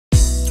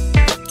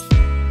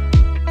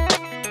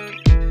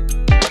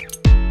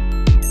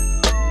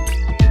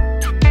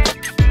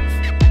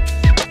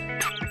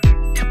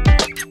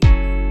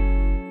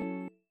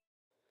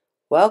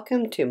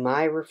Welcome to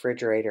my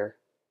refrigerator.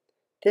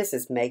 This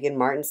is Megan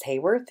Martins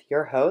Hayworth,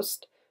 your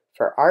host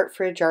for Art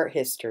Fridge Art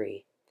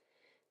History.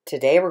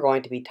 Today we're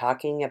going to be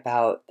talking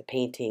about the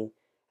painting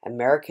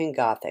American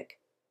Gothic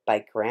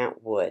by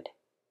Grant Wood.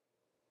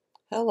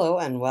 Hello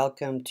and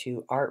welcome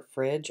to Art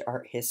Fridge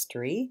Art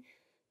History.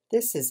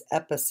 This is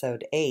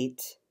episode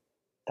 8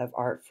 of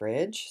Art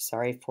Fridge.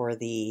 Sorry for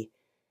the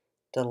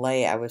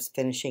delay. I was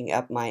finishing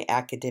up my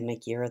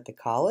academic year at the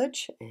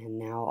college and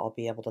now I'll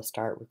be able to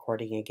start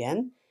recording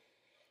again.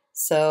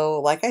 So,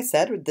 like I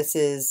said, this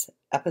is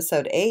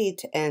episode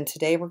 8, and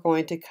today we're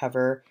going to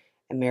cover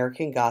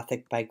American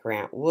Gothic by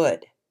Grant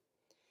Wood.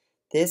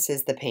 This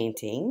is the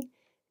painting,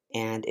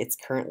 and it's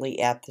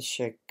currently at the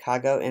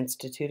Chicago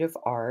Institute of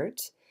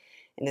Art,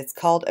 and it's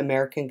called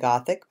American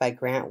Gothic by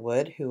Grant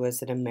Wood, who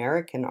was an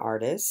American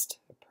artist,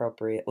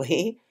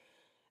 appropriately.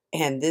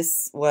 And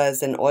this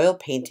was an oil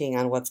painting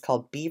on what's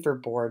called beaver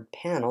board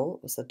panel.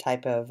 It was a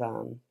type of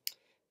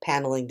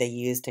paneling they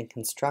used in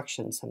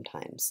construction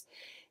sometimes.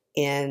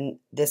 And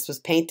this was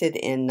painted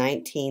in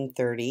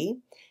 1930,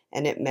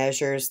 and it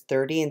measures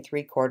 30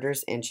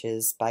 3/4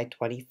 inches by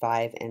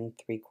 25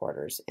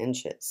 3/4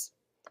 inches.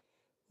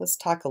 Let's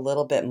talk a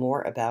little bit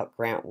more about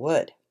Grant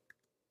Wood.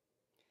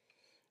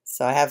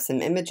 So I have some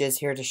images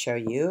here to show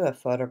you, a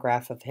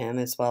photograph of him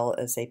as well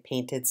as a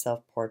painted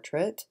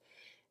self-portrait,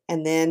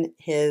 and then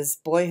his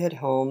boyhood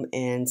home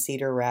in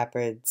Cedar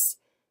Rapids,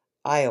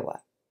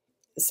 Iowa.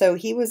 So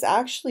he was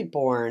actually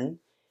born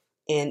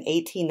in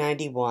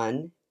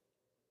 1891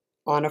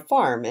 on a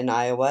farm in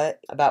Iowa,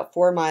 about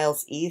 4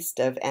 miles east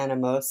of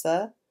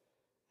Anamosa.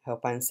 I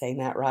hope I'm saying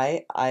that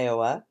right,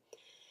 Iowa.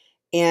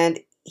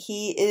 And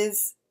he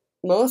is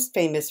most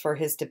famous for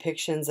his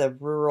depictions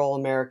of rural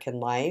American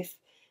life,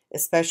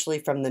 especially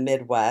from the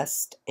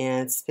Midwest,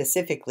 and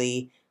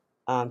specifically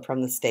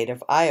from the state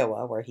of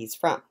Iowa, where he's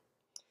from.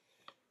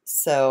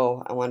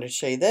 So I wanted to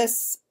show you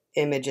this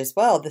image as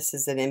well. This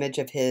is an image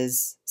of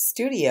his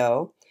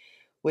studio,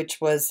 which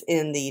was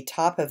in the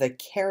top of a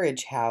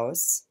carriage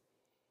house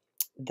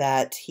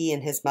that he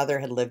and his mother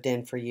had lived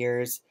in for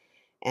years,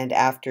 and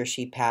after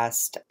she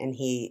passed and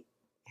he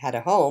had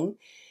a home,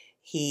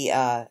 he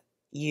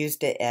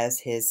used it as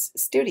his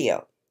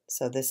studio.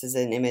 So this is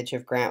an image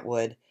of Grant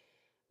Wood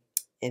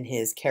in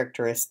his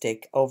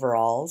characteristic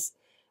overalls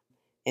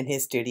in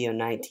his studio in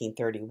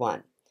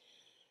 1931.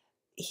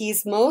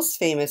 He's most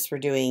famous for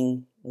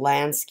doing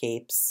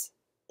landscapes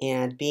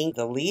and being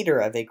the leader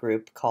of a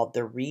group called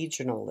the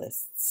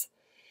Regionalists.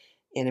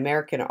 In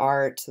American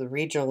art, the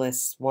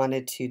regionalists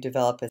wanted to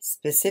develop a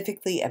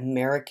specifically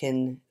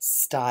American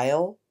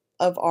style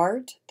of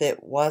art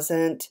that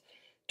wasn't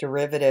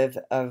derivative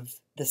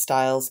of the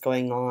styles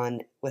going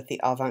on with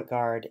the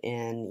avant-garde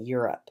in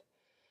Europe,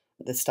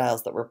 the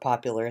styles that were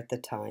popular at the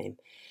time.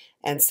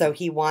 And so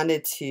he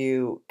wanted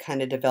to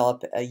kind of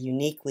develop a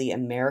uniquely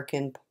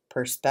American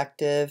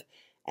perspective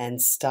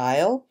and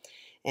style.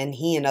 And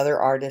he and other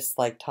artists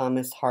like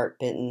Thomas Hart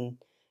Benton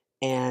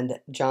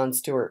and John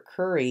Stuart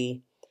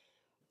Curry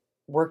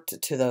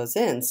worked to those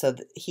ends. So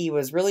he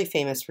was really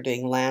famous for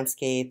doing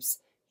landscapes.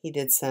 He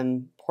did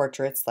some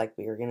portraits like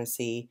we were going to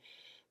see.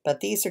 But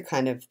these are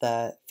kind of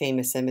the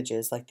famous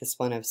images, like this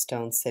one of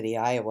Stone City,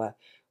 Iowa,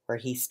 where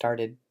he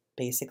started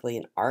basically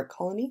an art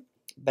colony.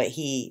 But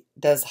he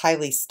does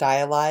highly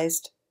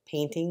stylized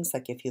paintings.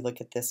 Like if you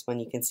look at this one,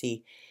 you can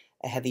see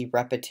a heavy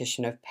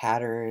repetition of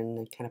pattern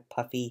and kind of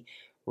puffy,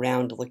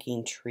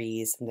 round-looking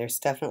trees. And there's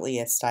definitely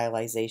a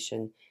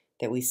stylization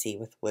that we see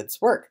with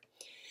Wood's work.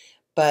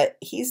 But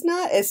he's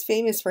not as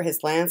famous for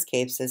his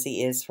landscapes as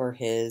he is for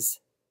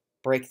his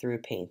breakthrough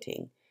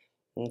painting.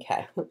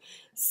 Okay,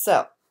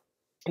 so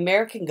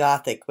American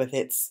Gothic, with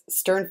its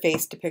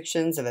stern-faced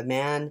depictions of a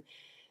man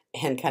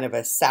and kind of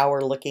a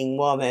sour-looking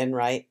woman,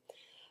 right,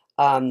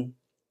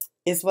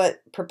 is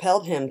what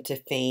propelled him to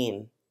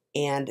fame.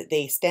 And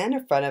they stand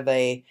in front of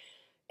a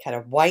kind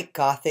of white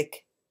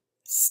Gothic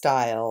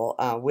style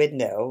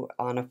window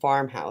on a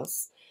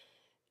farmhouse,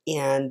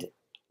 and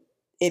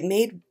it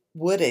made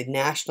Wood a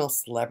national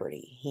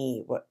celebrity.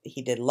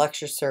 He did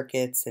lecture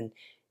circuits and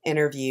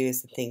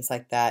interviews and things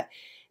like that.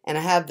 And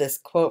I have this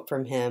quote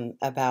from him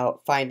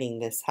about finding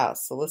this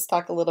house. So let's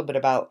talk a little bit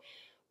about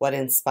what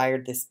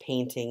inspired this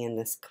painting and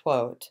this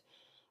quote.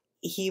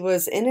 He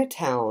was in a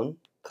town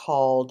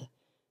called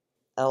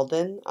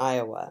Eldon,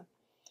 Iowa.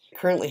 It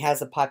currently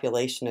has a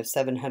population of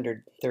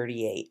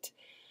 738.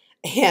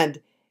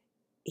 And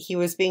he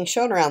was being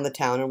shown around the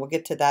town, and we'll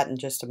get to that in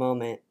just a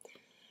moment.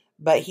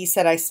 But he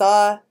said, I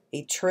saw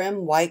a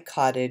trim white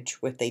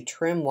cottage with a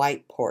trim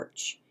white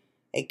porch,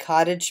 a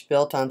cottage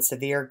built on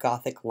severe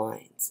Gothic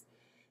lines.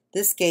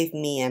 This gave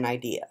me an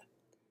idea.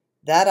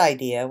 That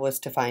idea was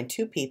to find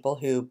two people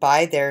who,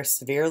 by their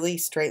severely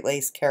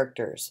straight-laced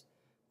characters,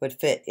 would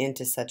fit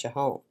into such a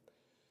home.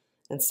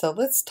 And so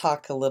let's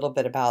talk a little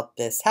bit about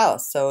this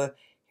house. So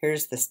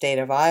here's the state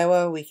of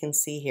Iowa we can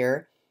see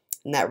here.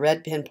 And that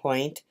red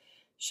pinpoint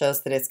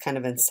shows that it's kind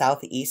of in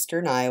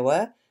southeastern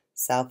Iowa,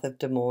 south of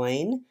Des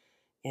Moines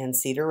and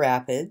Cedar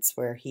Rapids,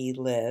 where he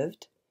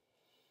lived.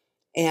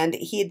 And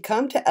he had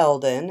come to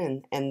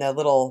Eldon, and the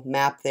little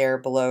map there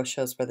below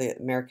shows where the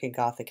American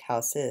Gothic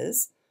house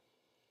is.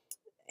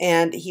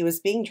 And he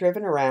was being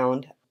driven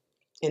around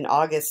in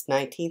August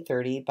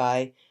 1930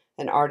 by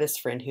an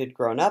artist friend who'd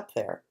grown up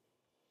there.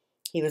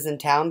 He was in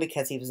town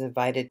because he was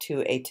invited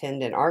to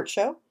attend an art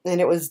show.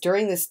 And it was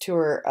during this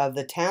tour of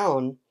the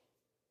town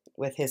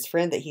with his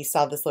friend that he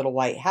saw this little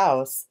white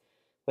house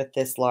with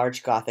this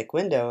large Gothic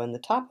window in the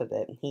top of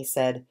it. And he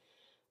said,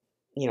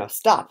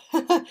 stop.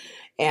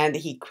 And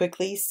he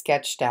quickly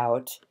sketched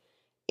out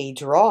a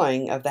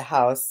drawing of the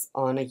house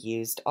on a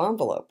used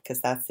envelope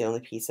because that's the only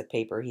piece of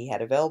paper he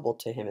had available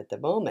to him at the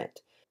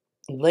moment.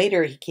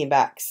 Later, he came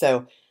back.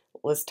 So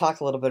let's talk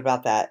a little bit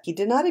about that. He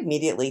did not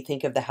immediately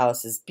think of the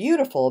house as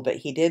beautiful, but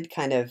he did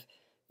kind of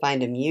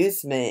find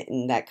amusement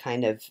in that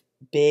kind of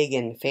big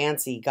and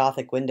fancy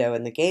Gothic window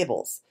in the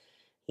gables.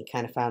 He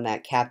kind of found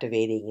that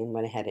captivating and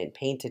went ahead and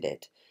painted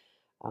it.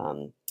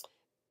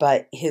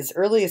 But his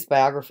earliest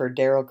biographer,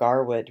 Darrell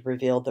Garwood,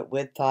 revealed that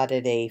Wood thought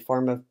it a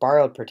form of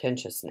borrowed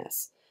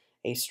pretentiousness,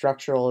 a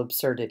structural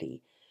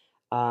absurdity,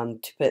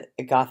 to put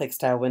a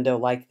Gothic-style window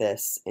like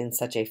this in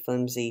such a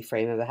flimsy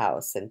frame of a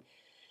house. And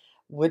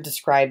Wood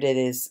described it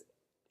as,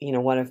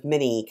 one of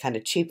many kind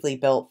of cheaply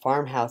built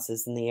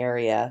farmhouses in the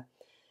area.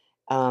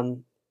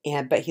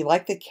 But he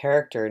liked the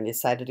character and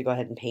decided to go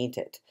ahead and paint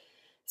it.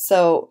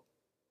 So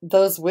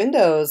those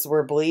windows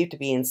were believed to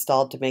be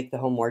installed to make the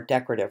home more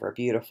decorative or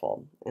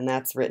beautiful, and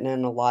that's written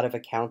in a lot of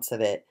accounts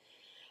of it.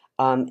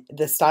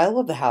 The style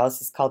of the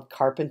house is called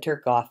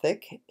Carpenter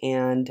Gothic,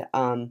 and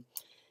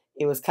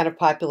it was kind of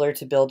popular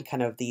to build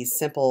kind of these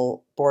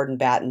simple board and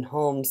batten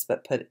homes,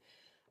 but put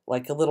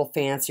like a little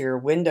fancier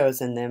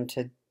windows in them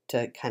to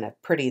kind of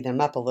pretty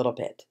them up a little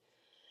bit.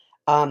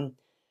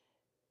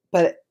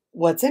 But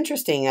what's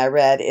interesting, I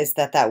read, is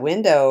that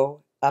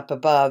window up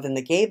above in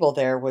the gable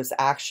there was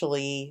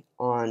actually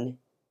on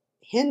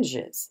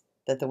hinges,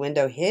 that the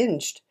window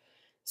hinged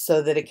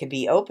so that it could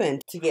be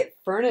opened to get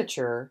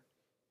furniture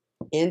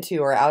into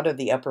or out of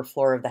the upper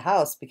floor of the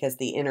house because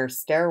the inner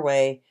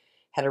stairway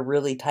had a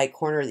really tight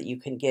corner that you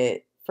couldn't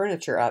get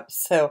furniture up.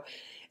 So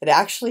it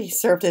actually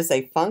served as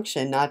a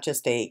function, not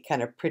just a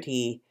kind of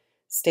pretty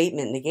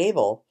statement in the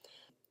gable.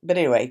 But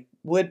anyway,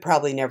 Wood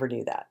probably never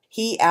knew that.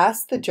 He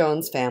asked the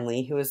Jones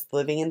family, who was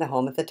living in the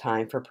home at the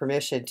time, for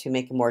permission to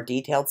make a more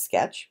detailed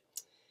sketch.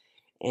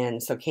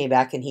 And so came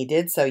back and he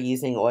did so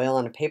using oil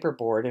on a paper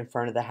board in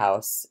front of the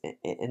house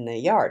in the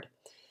yard.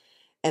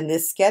 And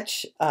this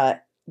sketch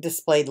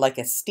displayed like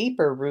a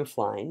steeper roof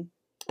line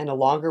and a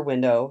longer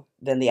window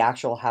than the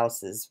actual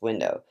house's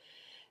window.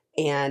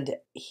 And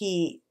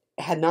he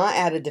had not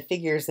added the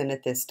figures in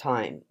at this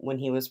time when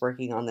he was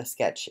working on the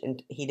sketch,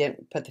 and he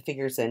didn't put the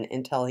figures in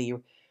until he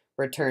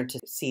returned to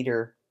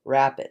Cedar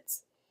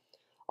Rapids.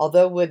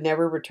 Although Wood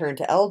never returned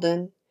to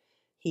Eldon,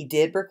 he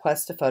did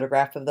request a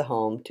photograph of the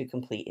home to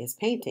complete his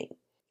painting.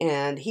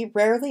 And he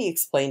rarely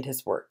explained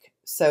his work,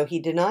 so he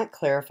did not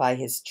clarify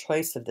his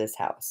choice of this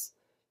house.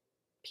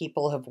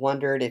 People have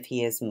wondered if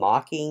he is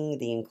mocking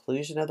the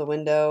inclusion of the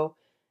window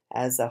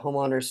as a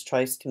homeowner's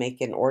choice to make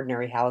an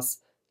ordinary house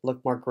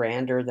look more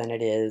grander than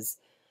it is,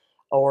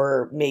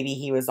 or maybe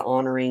he was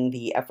honoring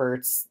the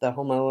efforts the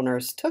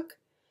homeowners took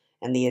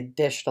and the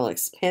additional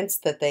expense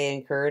that they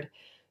incurred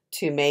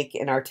to make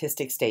an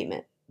artistic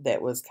statement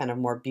that was kind of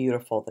more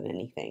beautiful than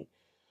anything,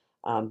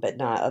 but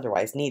not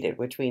otherwise needed,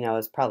 which we know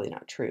is probably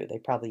not true. They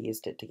probably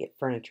used it to get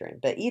furniture in.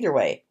 But either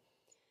way,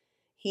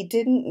 he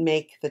didn't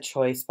make the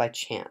choice by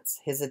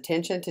chance. His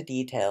attention to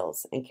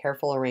details and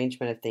careful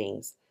arrangement of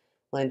things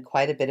lend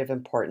quite a bit of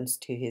importance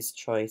to his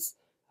choice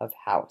of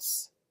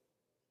house.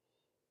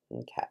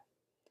 Okay,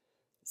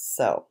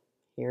 so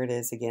here it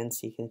is again,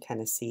 so you can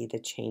kind of see the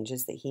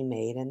changes that he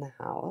made in the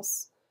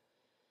house.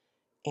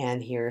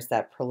 And here's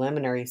that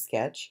preliminary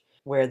sketch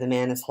where the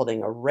man is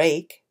holding a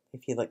rake,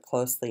 if you look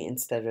closely,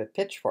 instead of a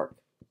pitchfork.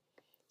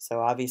 So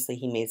obviously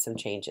he made some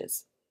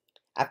changes.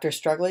 After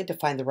struggling to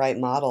find the right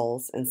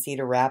models in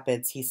Cedar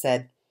Rapids, he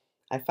said,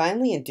 "I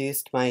finally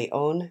induced my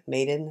own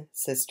maiden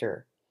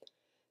sister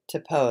to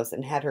pose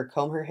and had her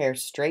comb her hair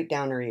straight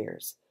down her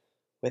ears,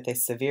 with a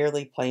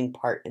severely plain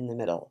part in the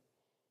middle.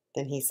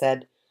 Then he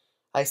said,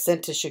 I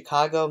sent to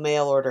Chicago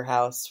mail order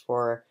house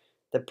for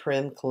the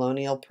prim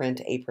colonial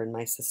print apron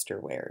my sister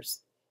wears."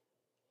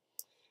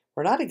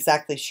 We're not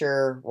exactly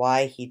sure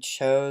why he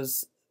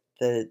chose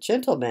the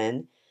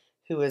gentleman,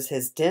 who was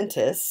his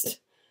dentist,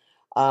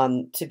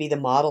 to be the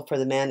model for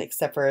the man,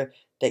 except for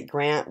that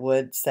Grant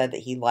Wood said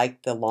that he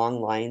liked the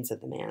long lines of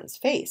the man's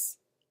face.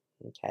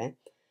 Okay,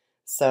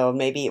 so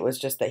maybe it was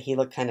just that he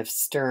looked kind of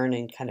stern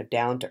and kind of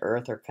down to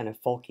earth or kind of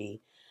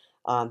folky.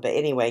 But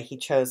anyway, he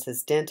chose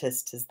his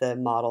dentist as the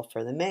model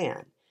for the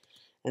man.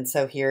 And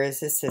so here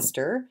is his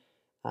sister,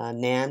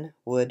 Nan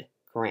Wood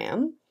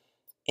Graham,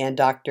 and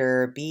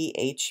Dr.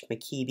 B.H.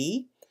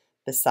 McKeeby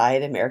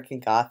beside American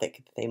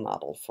Gothic that they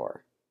modeled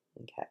for.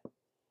 Okay.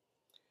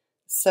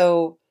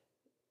 So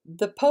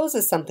the pose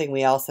is something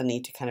we also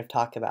need to kind of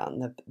talk about,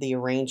 and the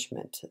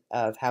arrangement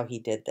of how he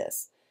did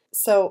this.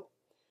 So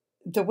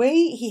The way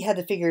he had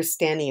the figures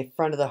standing in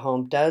front of the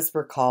home does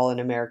recall an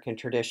American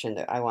tradition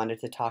that I wanted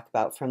to talk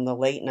about from the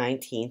late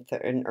 19th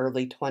and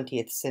early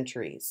 20th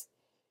centuries.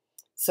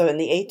 So, in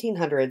the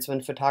 1800s,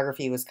 when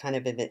photography was kind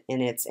of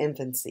in its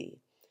infancy,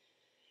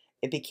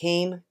 it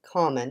became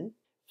common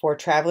for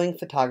traveling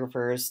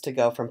photographers to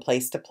go from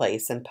place to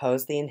place and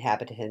pose the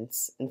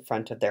inhabitants in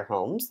front of their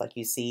homes, like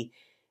you see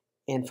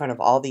in front of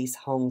all these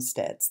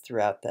homesteads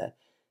throughout the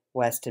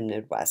West and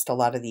Midwest. A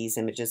lot of these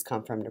images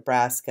come from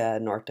Nebraska,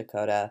 North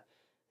Dakota,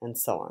 and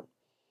so on.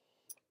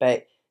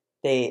 But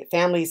the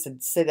families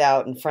would sit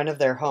out in front of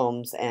their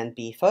homes and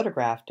be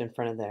photographed in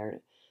front of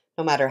their,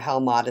 no matter how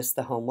modest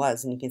the home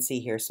was. And you can see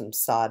here some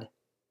sod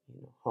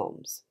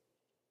homes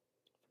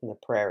from the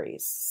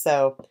prairies.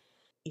 So,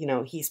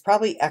 he's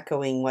probably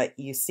echoing what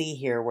you see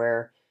here,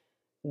 where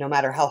no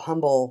matter how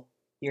humble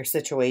your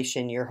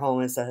situation, your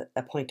home is a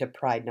point of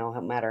pride, no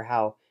matter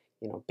how,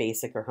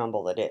 basic or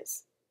humble it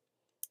is.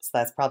 So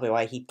that's probably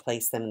why he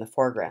placed them in the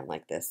foreground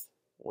like this,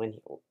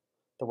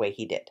 the way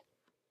he did.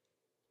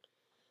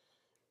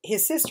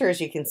 His sister,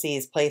 as you can see,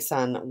 is placed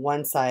on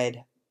one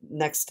side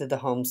next to the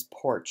home's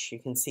porch. You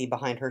can see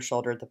behind her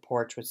shoulder the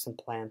porch with some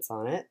plants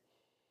on it.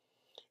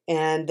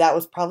 And that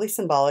was probably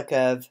symbolic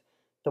of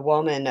the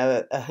woman,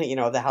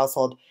 the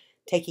household,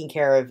 taking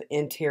care of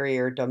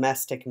interior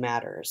domestic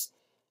matters.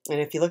 And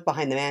if you look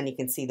behind the man, you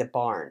can see the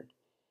barn.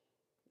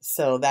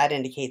 So that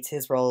indicates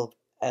his role,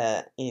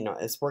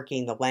 as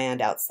working the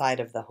land outside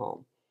of the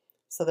home.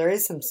 So there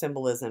is some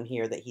symbolism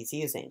here that he's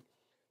using.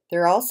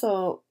 There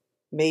also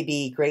may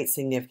be great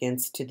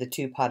significance to the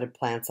two potted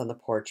plants on the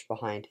porch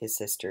behind his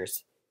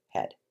sister's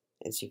head,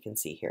 as you can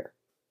see here.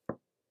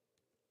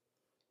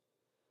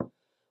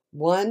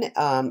 One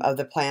of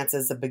the plants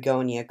is a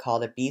begonia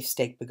called a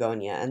beefsteak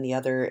begonia, and the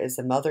other is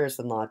a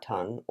mother's-in-law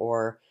tongue,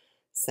 or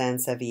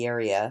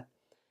sansevieria.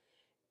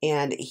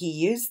 And he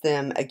used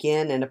them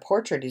again in a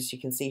portrait, as you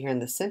can see here in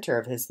the center,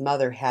 of his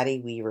mother,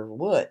 Hattie Weaver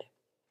Wood,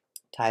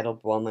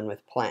 titled Woman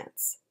with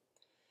Plants.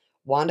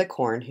 Wanda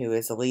Corn, who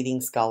is a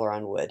leading scholar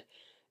on wood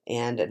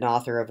and an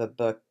author of a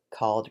book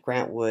called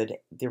Grant Wood,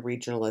 The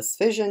Regionalist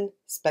Vision,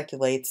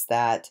 speculates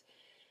that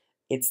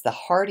it's the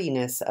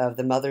hardiness of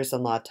the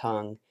mother's-in-law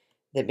tongue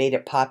that made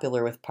it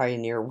popular with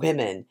pioneer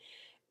women,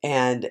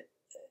 and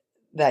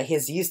that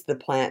his use of the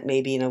plant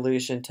may be an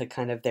allusion to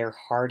kind of their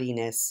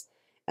hardiness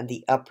and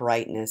the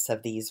uprightness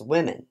of these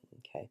women.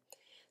 Okay,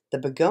 the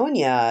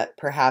begonia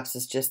perhaps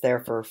is just there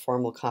for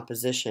formal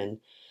composition,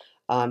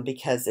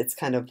 because it's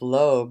kind of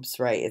lobes,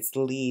 right? Its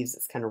leaves,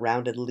 its kind of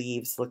rounded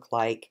leaves look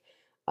like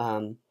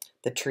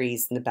the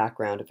trees in the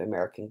background of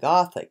American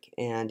Gothic,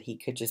 and he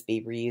could just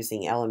be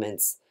reusing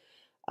elements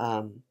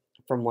from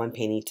one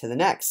painting to the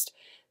next.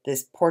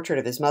 This portrait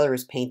of his mother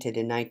was painted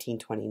in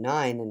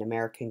 1929 and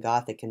American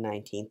Gothic in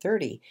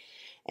 1930,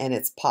 and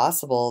it's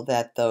possible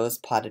that those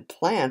potted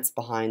plants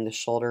behind the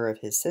shoulder of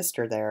his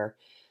sister there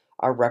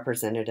are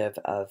representative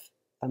of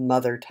a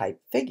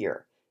mother-type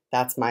figure.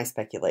 That's my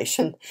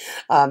speculation.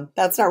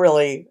 That's not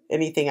really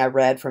anything I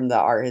read from the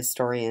art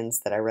historians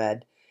that I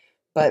read,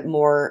 but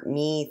more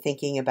me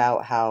thinking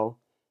about how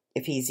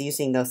if he's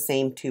using those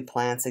same two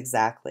plants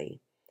exactly,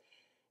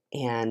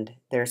 and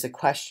there's a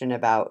question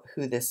about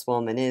who this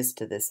woman is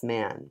to this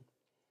man,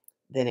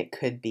 then it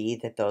could be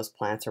that those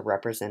plants are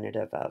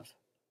representative of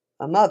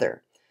a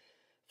mother.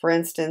 For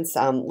instance,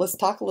 let's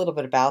talk a little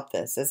bit about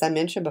this. As I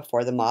mentioned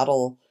before, the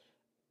model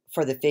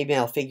for the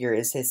female figure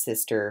is his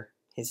sister,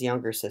 his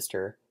younger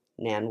sister,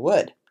 Nan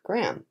Wood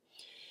Graham.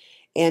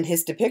 And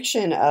his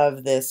depiction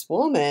of this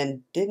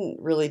woman didn't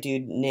really do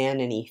Nan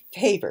any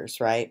favors,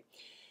 right?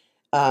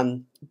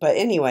 But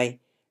anyway,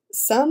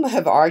 some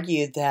have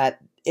argued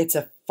that it's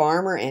a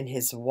farmer and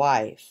his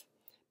wife,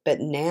 but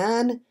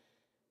Nan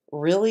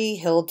really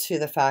held to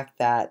the fact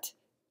that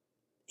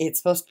it's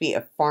supposed to be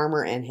a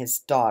farmer and his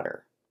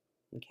daughter.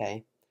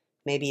 Okay,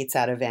 maybe it's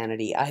out of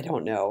vanity, I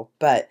don't know,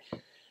 but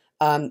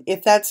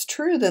if that's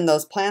true, then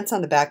those plants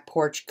on the back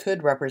porch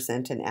could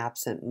represent an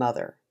absent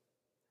mother,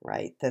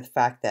 right? The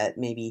fact that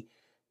maybe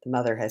the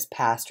mother has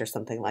passed or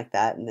something like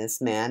that, and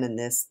this man and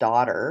this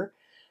daughter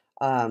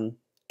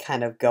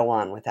kind of go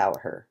on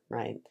without her,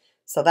 right?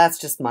 So that's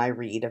just my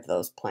read of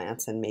those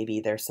plants, and maybe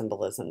there's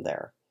symbolism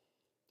there.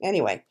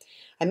 Anyway,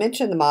 I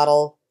mentioned the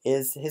model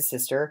is his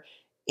sister,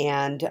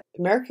 and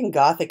American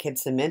Gothic had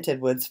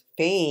cemented Wood's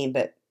fame,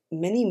 but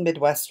many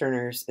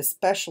Midwesterners,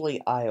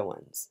 especially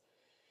Iowans,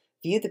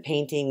 viewed the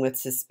painting with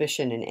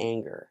suspicion and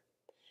anger.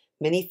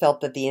 Many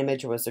felt that the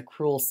image was a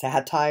cruel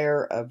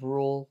satire of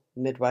rural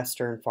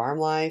Midwestern farm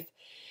life,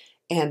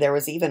 and there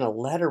was even a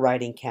letter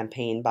writing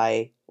campaign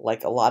by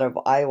a lot of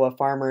Iowa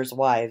farmers'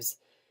 wives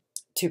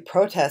to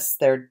protest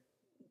their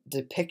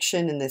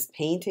depiction in this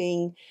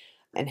painting,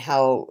 and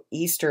how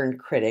Eastern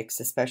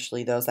critics,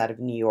 especially those out of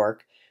New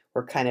York,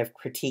 were kind of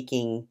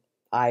critiquing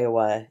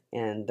Iowa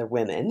and the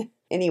women.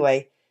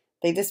 Anyway,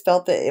 they just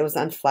felt that it was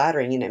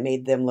unflattering and it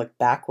made them look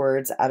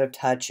backwards, out of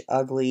touch,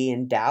 ugly,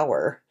 and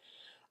dour.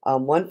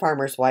 One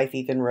farmer's wife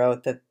even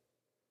wrote that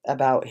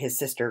about his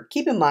sister.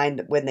 Keep in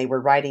mind, when they were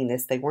writing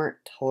this, they weren't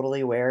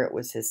totally aware it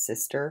was his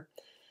sister.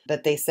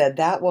 but they said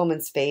that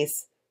woman's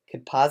face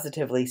could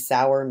positively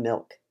sour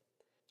milk.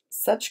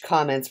 Such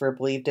comments were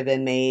believed to have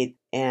been made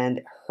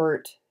and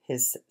hurt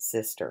his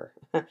sister,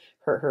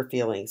 hurt her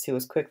feelings, who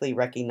was quickly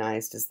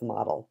recognized as the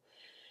model.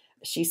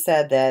 She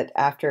said that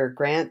after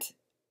Grant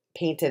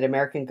painted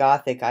American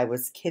Gothic, I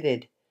was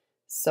kidded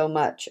so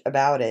much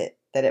about it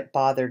that it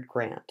bothered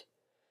Grant.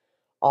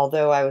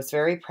 Although I was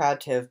very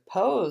proud to have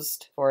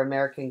posed for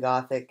American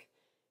Gothic,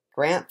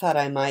 Grant thought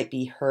I might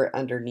be hurt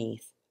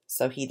underneath,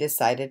 so he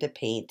decided to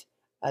paint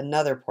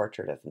another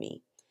portrait of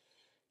me.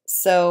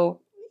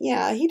 So,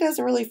 yeah, he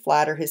doesn't really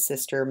flatter his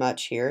sister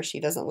much here. She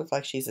doesn't look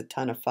like she's a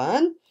ton of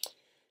fun.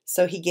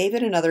 So he gave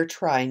it another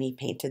try and he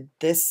painted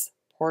this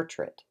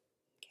portrait.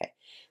 Okay,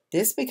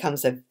 this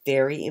becomes a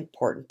very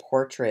important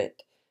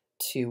portrait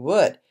to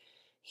Wood.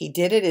 He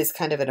did it as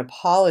kind of an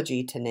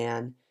apology to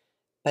Nan,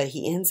 but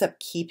he ends up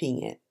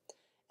keeping it.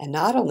 And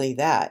not only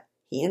that,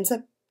 he ends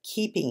up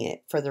keeping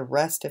it for the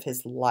rest of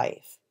his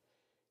life.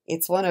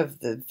 It's one of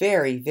the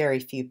very, very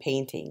few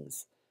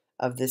paintings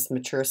of this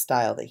mature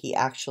style that he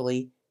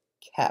actually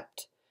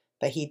kept,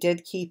 but he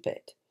did keep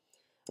it.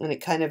 And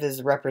it kind of is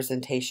a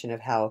representation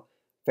of how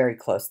very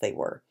close they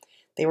were.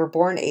 They were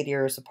born 8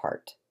 years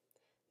apart.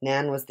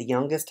 Nan was the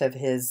youngest of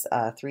his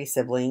 3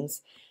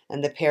 siblings,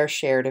 and the pair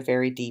shared a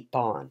very deep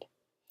bond.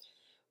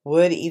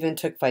 Wood even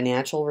took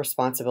financial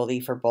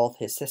responsibility for both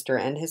his sister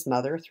and his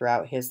mother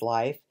throughout his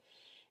life,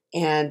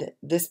 and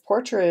this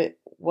portrait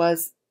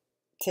was,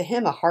 to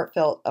him, a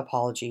heartfelt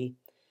apology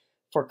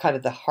for kind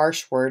of the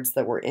harsh words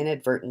that were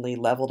inadvertently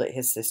leveled at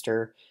his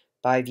sister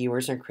by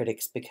viewers and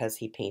critics because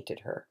he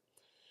painted her.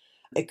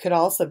 It could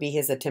also be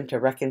his attempt to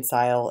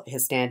reconcile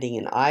his standing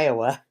in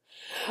Iowa,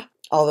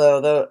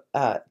 although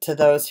to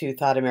those who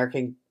thought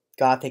American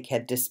Gothic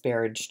had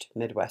disparaged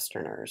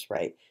Midwesterners,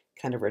 right?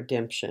 Kind of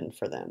redemption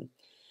for them.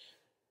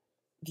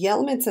 The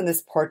elements in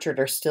this portrait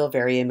are still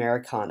very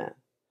Americana,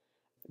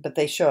 but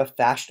they show a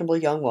fashionable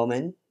young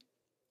woman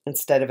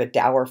instead of a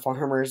dour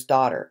farmer's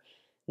daughter.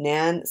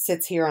 Nan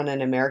sits here on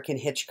an American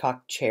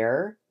Hitchcock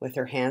chair with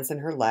her hands in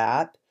her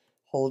lap,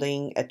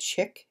 holding a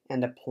chick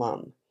and a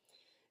plum.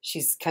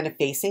 She's kind of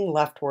facing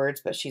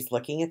leftwards, but she's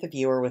looking at the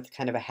viewer with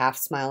kind of a half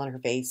smile on her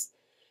face,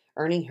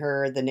 earning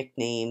her the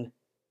nickname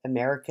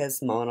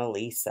America's Mona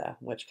Lisa,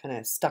 which kind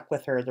of stuck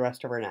with her the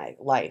rest of her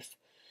life.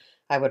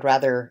 I would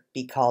rather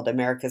be called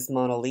America's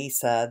Mona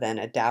Lisa than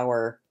a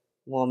dour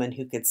woman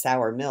who could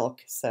sour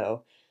milk,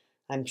 so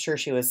I'm sure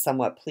she was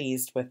somewhat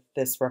pleased with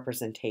this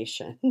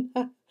representation.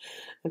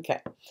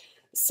 Okay,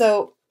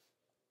 so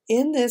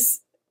in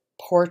this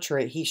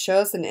portrait, he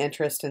shows an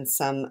interest in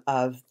some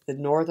of the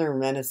Northern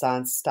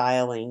Renaissance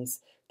stylings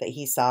that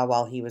he saw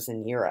while he was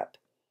in Europe.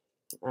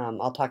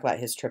 I'll talk about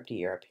his trip to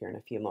Europe here in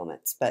a few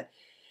moments, but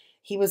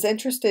he was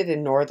interested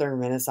in Northern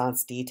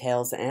Renaissance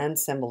details and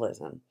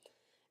symbolism.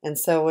 And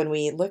so when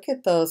we look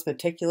at those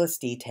meticulous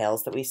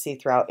details that we see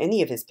throughout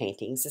any of his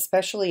paintings,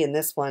 especially in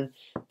this one,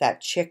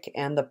 that chick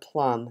and the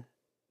plum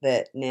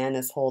that Nan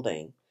is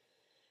holding,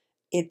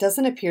 it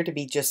doesn't appear to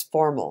be just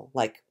formal,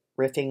 like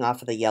riffing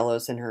off of the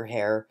yellows in her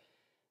hair,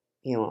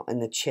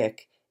 and the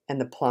chick,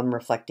 and the plum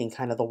reflecting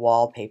kind of the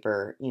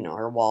wallpaper,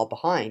 or wall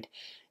behind.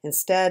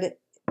 Instead,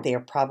 they are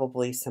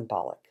probably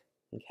symbolic,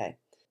 okay?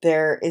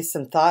 There is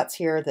some thoughts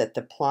here that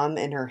the plum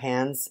in her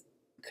hands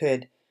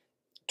could,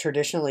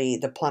 traditionally,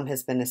 the plum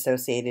has been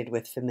associated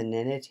with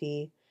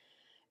femininity,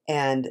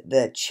 and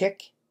the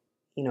chick,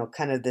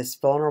 kind of this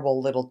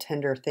vulnerable little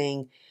tender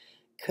thing,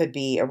 could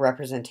be a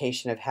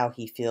representation of how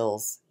he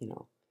feels,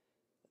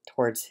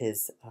 towards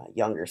his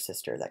younger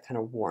sister, that kind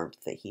of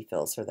warmth that he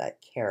feels, or that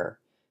care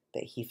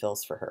that he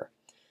feels for her.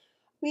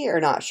 We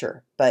are not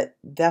sure, but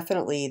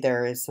definitely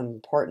there is some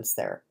importance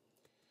there.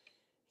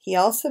 He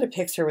also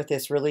depicts her with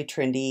this really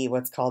trendy,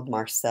 what's called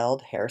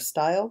marcelled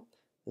hairstyle,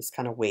 this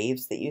kind of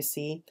waves that you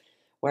see,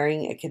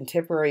 wearing a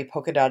contemporary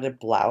polka-dotted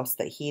blouse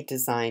that he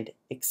designed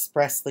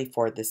expressly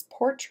for this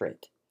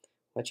portrait,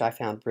 which I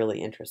found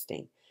really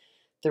interesting.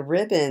 The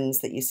ribbons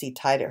that you see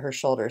tied at her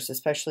shoulders,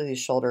 especially the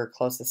shoulder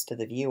closest to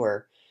the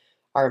viewer,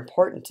 are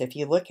important. If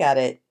you look at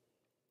it,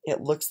 it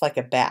looks like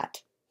a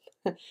bat.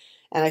 And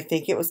I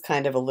think it was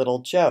kind of a little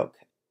joke.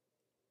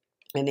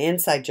 An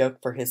inside joke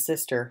for his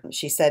sister.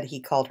 She said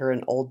he called her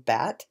an old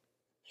bat.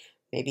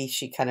 Maybe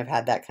she kind of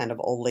had that kind of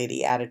old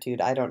lady attitude.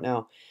 I don't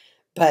know.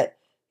 But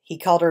he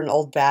called her an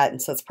old bat,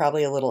 and so it's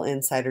probably a little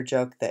insider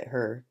joke that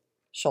her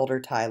shoulder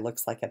tie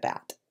looks like a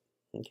bat.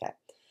 Okay.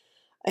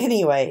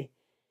 Anyway,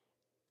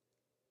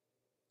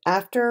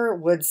 after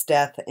Wood's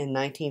death in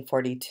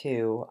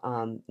 1942,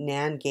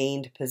 Nan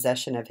gained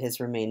possession of his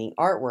remaining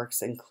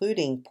artworks,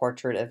 including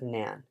Portrait of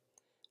Nan.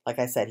 Like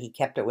I said, he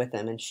kept it with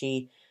him, and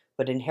she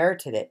would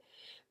inherit it.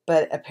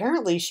 But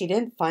apparently she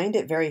didn't find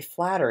it very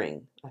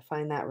flattering. I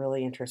find that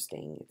really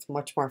interesting. It's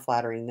much more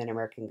flattering than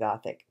American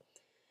Gothic.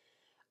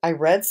 I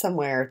read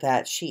somewhere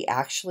that she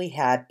actually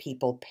had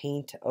people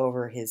paint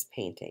over his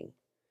painting.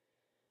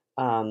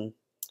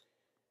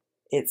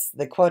 It's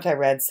the quote I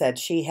read said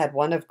she had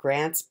one of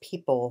Grant's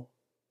people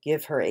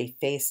give her a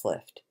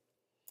facelift.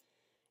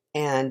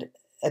 And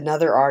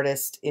another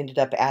artist ended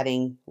up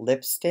adding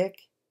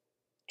lipstick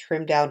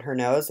trimmed down her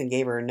nose and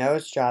gave her a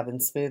nose job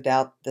and smoothed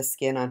out the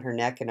skin on her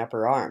neck and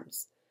upper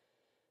arms.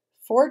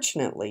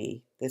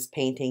 Fortunately, this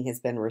painting has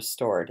been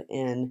restored.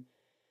 In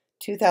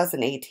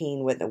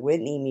 2018, when the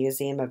Whitney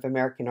Museum of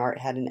American Art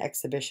had an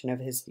exhibition of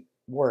his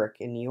work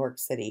in New York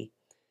City,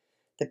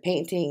 the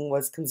painting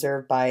was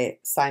conserved by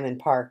Simon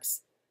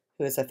Parks,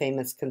 who is a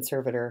famous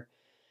conservator,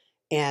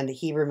 and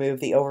he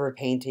removed the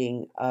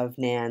overpainting of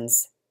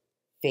Nan's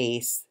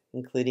face,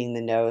 including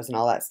the nose and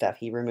all that stuff.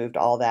 He removed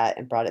all that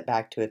and brought it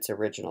back to its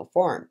original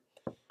form.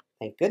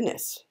 Thank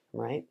goodness,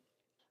 right?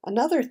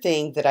 Another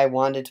thing that I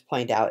wanted to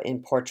point out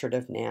in Portrait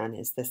of Nan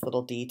is this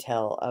little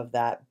detail of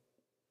that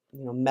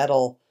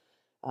metal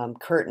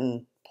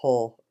curtain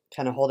pull,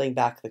 kind of holding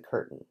back the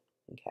curtain.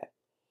 Okay.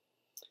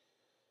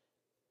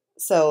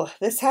 So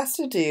this has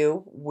to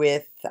do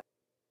with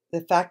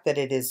the fact that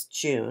it is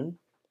June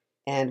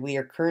and we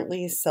are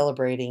currently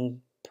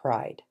celebrating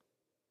Pride.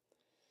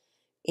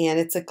 And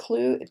it's a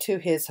clue to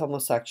his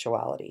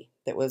homosexuality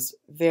that was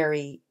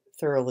very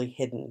thoroughly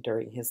hidden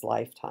during his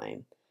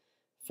lifetime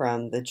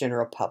from the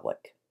general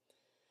public.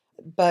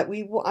 But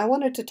I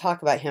wanted to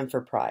talk about him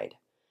for Pride.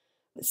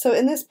 So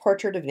in this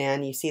portrait of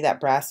Nan, you see that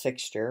brass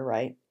fixture,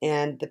 right?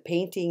 And the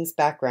painting's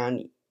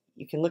background,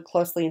 you can look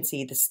closely and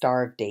see the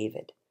Star of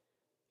David.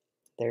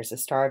 There's a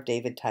Star of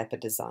David type of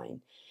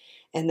design.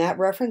 And that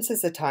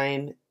references a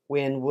time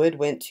when Wood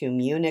went to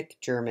Munich,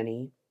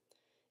 Germany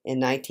in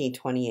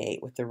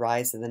 1928 with the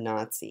rise of the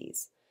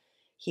Nazis.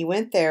 He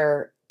went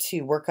there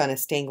to work on a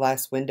stained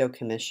glass window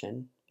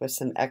commission with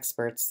some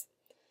experts,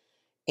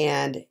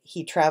 and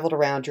he traveled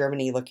around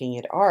Germany looking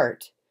at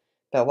art.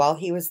 But while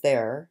he was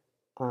there,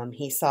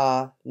 he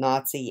saw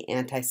Nazi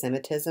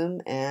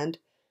anti-Semitism and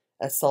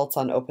assaults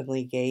on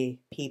openly gay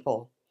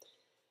people.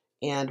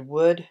 And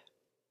Wood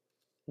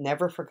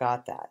never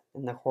forgot that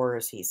and the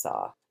horrors he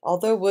saw.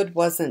 Although Wood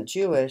wasn't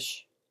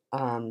Jewish,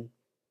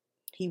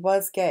 he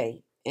was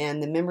gay,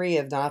 and the memory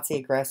of Nazi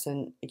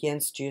aggression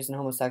against Jews and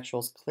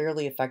homosexuals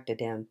clearly affected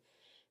him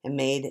and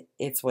made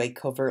its way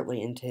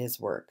covertly into his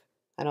work.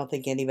 I don't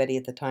think anybody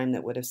at the time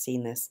that would have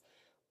seen this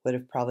would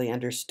have probably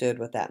understood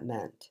what that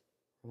meant,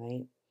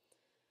 right?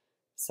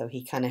 So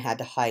he kind of had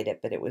to hide it,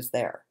 but it was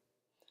there.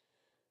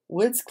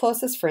 Wood's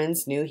closest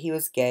friends knew he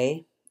was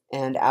gay,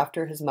 and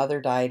after his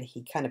mother died,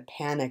 he kind of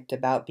panicked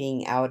about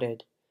being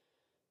outed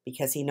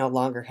because he no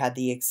longer had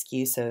the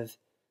excuse of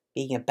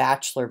being a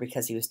bachelor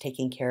because he was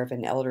taking care of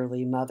an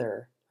elderly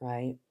mother,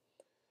 right?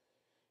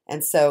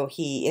 And so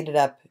he ended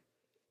up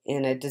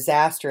in a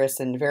disastrous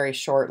and very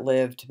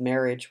short-lived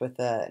marriage with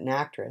an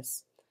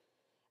actress,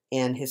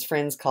 and his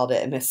friends called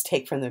it a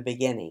mistake from the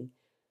beginning.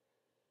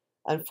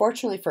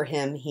 Unfortunately for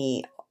him,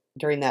 he,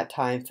 during that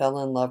time, fell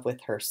in love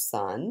with her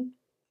son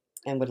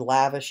and would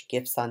lavish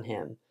gifts on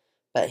him,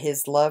 but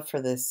his love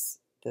for this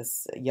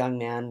young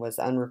man was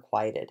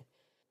unrequited.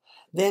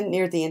 Then,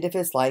 near the end of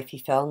his life, he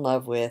fell in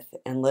love with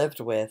and lived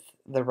with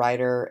the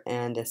writer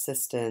and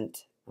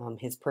assistant,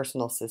 his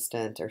personal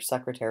assistant or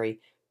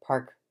secretary,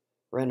 Park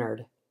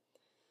Renard.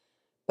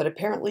 But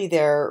apparently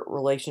their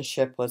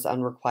relationship was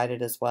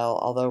unrequited as well,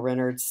 although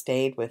Renard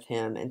stayed with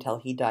him until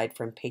he died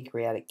from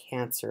pancreatic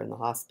cancer in the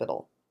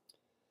hospital.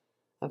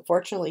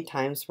 Unfortunately,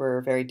 times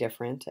were very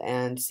different,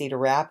 and Cedar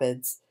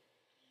Rapids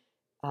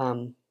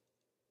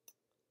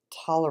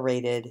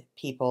tolerated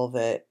people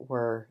that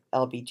were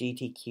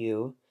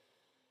LGBTQ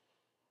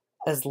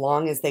as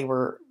long as they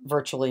were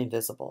virtually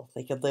invisible.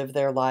 They could live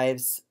their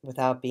lives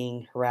without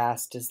being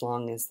harassed as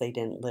long as they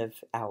didn't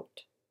live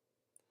out.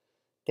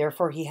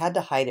 Therefore, he had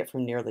to hide it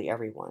from nearly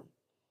everyone.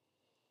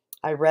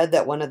 I read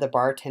that one of the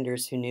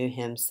bartenders who knew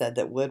him said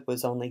that Wood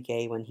was only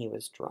gay when he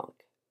was drunk,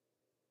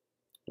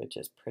 which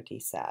is pretty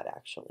sad,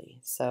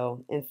 actually.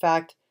 So, in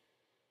fact,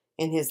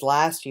 in his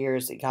last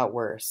years, it got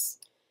worse.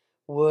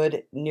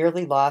 Wood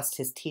nearly lost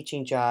his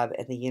teaching job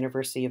at the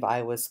University of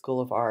Iowa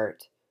School of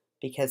Art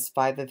because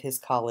 5 of his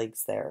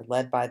colleagues there,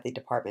 led by the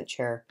department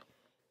chair,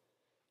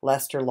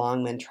 Lester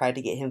Longman, tried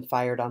to get him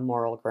fired on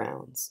moral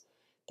grounds.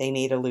 They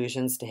made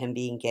allusions to him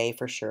being gay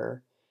for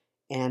sure,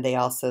 and they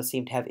also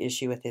seemed to have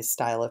issue with his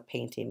style of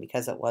painting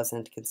because it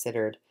wasn't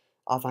considered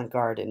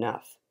avant-garde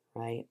enough,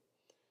 right?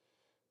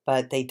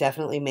 But they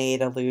definitely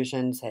made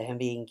allusion to him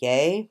being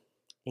gay,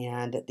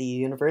 and the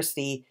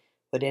university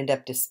would end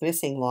up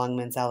dismissing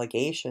Longman's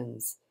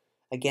allegations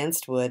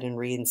against Wood and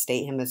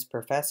reinstate him as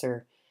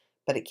professor,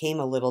 but it came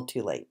a little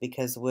too late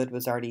because Wood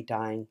was already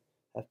dying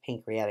of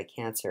pancreatic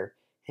cancer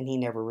and he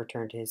never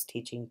returned to his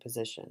teaching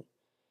position.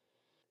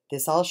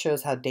 This all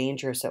shows how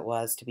dangerous it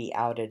was to be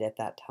outed at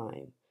that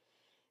time.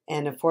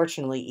 And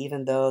unfortunately,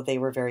 even though they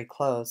were very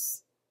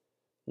close,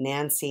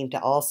 Nan seemed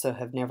to also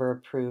have never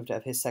approved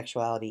of his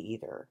sexuality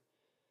either.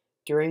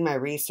 During my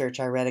research,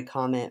 I read a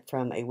comment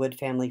from a Wood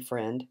family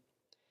friend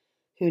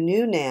who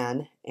knew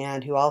Nan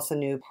and who also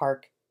knew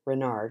Park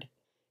Renard.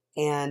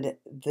 And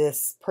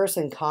this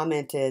person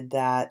commented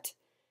that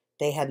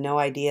they had no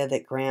idea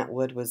that Grant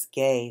Wood was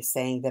gay,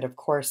 saying that, of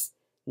course,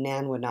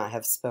 Nan would not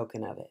have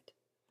spoken of it.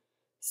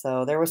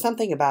 So there was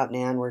something about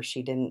Nan where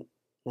she didn't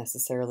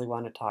necessarily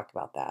want to talk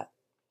about that.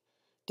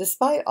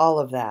 Despite all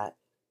of that,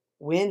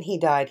 When he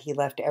died, he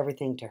left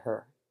everything to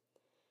her.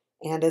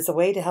 And as a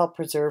way to help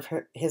preserve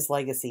his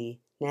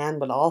legacy, Nan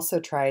would also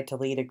try to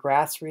lead a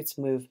grassroots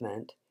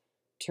movement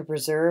to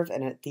preserve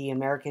the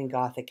American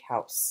Gothic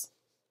house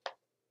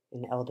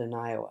in Eldon,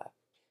 Iowa.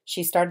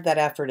 She started that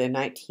effort in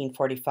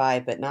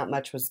 1945, but not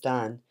much was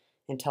done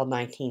until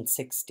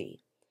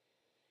 1960.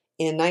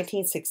 In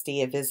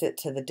 1960, a visit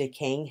to the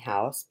decaying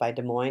house by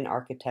Des Moines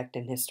architect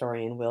and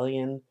historian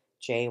William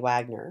J.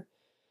 Wagner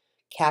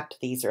capped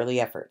these early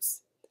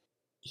efforts.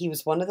 He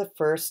was one of the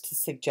first to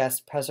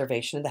suggest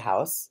preservation of the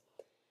house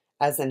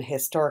as an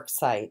historic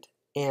site,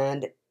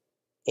 and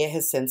it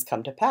has since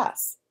come to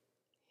pass.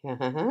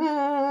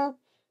 Right?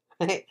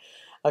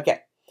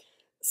 Okay,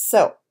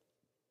 so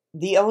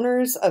the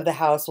owners of the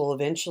house will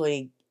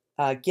eventually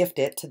gift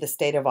it to the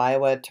state of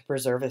Iowa to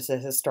preserve as a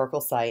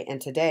historical site, and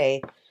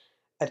today,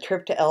 a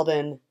trip to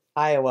Eldon,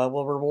 Iowa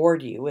will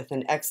reward you with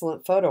an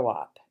excellent photo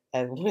op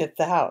with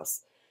the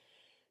house.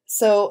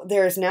 So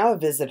there's now a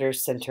visitor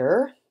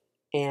center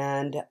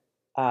and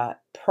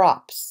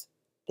props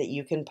that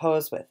you can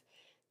pose with.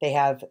 They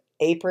have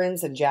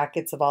aprons and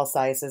jackets of all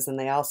sizes, and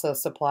they also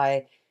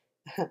supply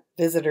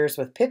visitors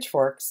with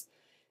pitchforks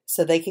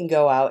so they can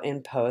go out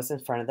and pose in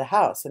front of the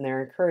house, and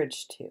they're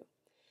encouraged to.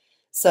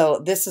 So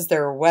this is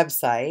their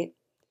website,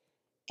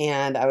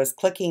 and I was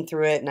clicking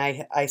through it,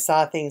 and I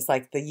saw things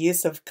like the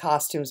use of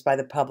costumes by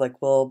the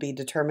public will be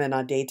determined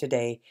on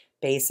day-to-day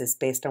basis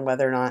based on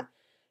whether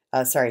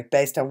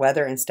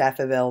and staff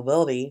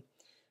availability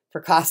for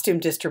costume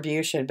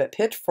distribution, but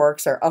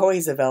pitchforks are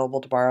always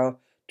available to borrow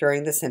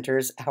during the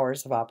center's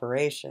hours of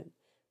operation.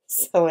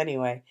 So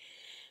anyway,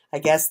 I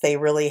guess they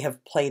really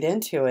have played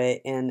into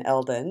it in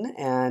Eldon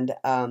and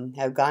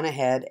have gone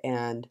ahead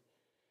and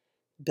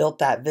built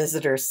that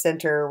visitor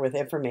center with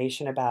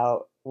information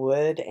about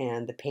wood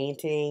and the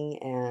painting,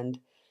 and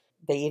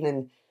they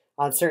even,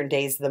 on certain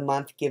days of the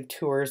month, give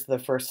tours of the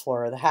first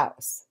floor of the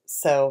house.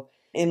 So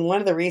in one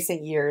of the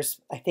recent years,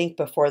 I think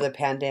before the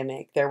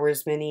pandemic, there were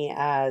as many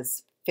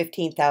as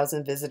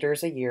 15,000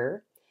 visitors a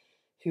year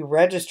who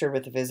registered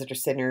with the visitor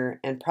center,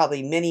 and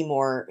probably many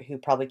more who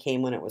probably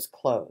came when it was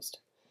closed.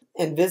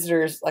 And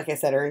visitors, like I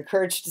said, are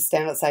encouraged to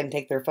stand outside and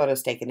take their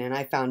photos taken, and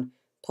I found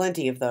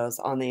plenty of those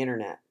on the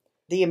internet.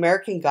 The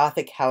American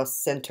Gothic House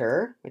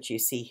Center, which you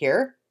see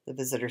here, the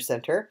visitor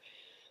center,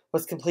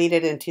 was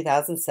completed in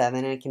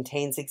 2007 and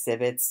contains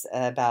exhibits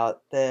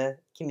about the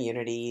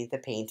community, the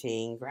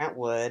painting, Grant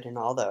Wood, and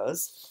all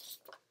those.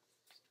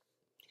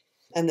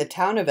 And the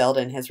town of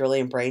Eldon has really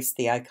embraced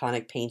the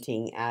iconic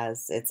painting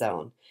as its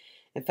own.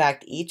 In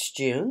fact, each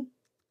June,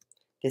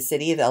 the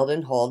city of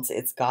Eldon holds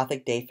its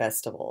Gothic Day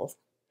Festival,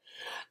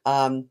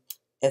 a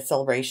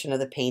celebration of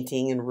the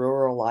painting and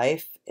rural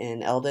life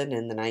in Eldon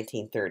in the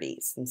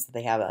 1930s. And so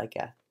they have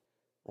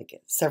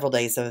like several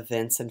days of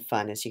events and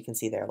fun, as you can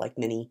see there, like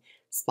many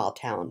small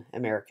town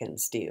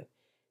Americans do.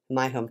 In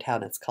my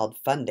hometown, it's called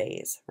Fun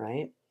Days,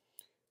 right?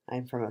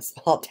 I'm from a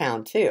small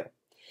town too.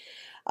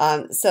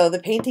 So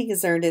the painting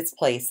has earned its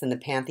place in the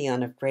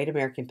pantheon of great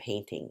American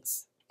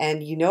paintings.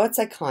 And you know it's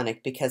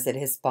iconic because it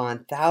has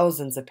spawned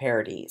thousands of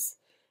parodies.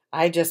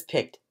 I just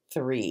picked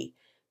 3,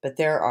 but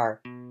there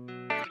are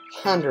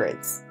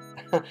hundreds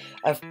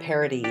of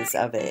parodies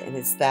of it, and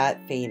it's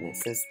that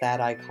famous, it's that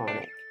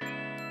iconic.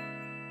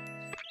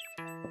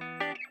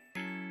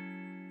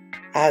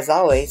 As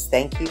always,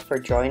 thank you for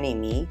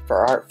joining me for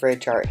Art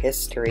Fridge Art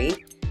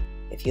History.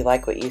 If you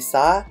like what you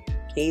saw,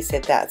 please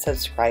hit that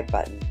subscribe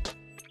button.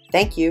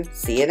 Thank you.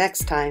 See you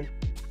next time.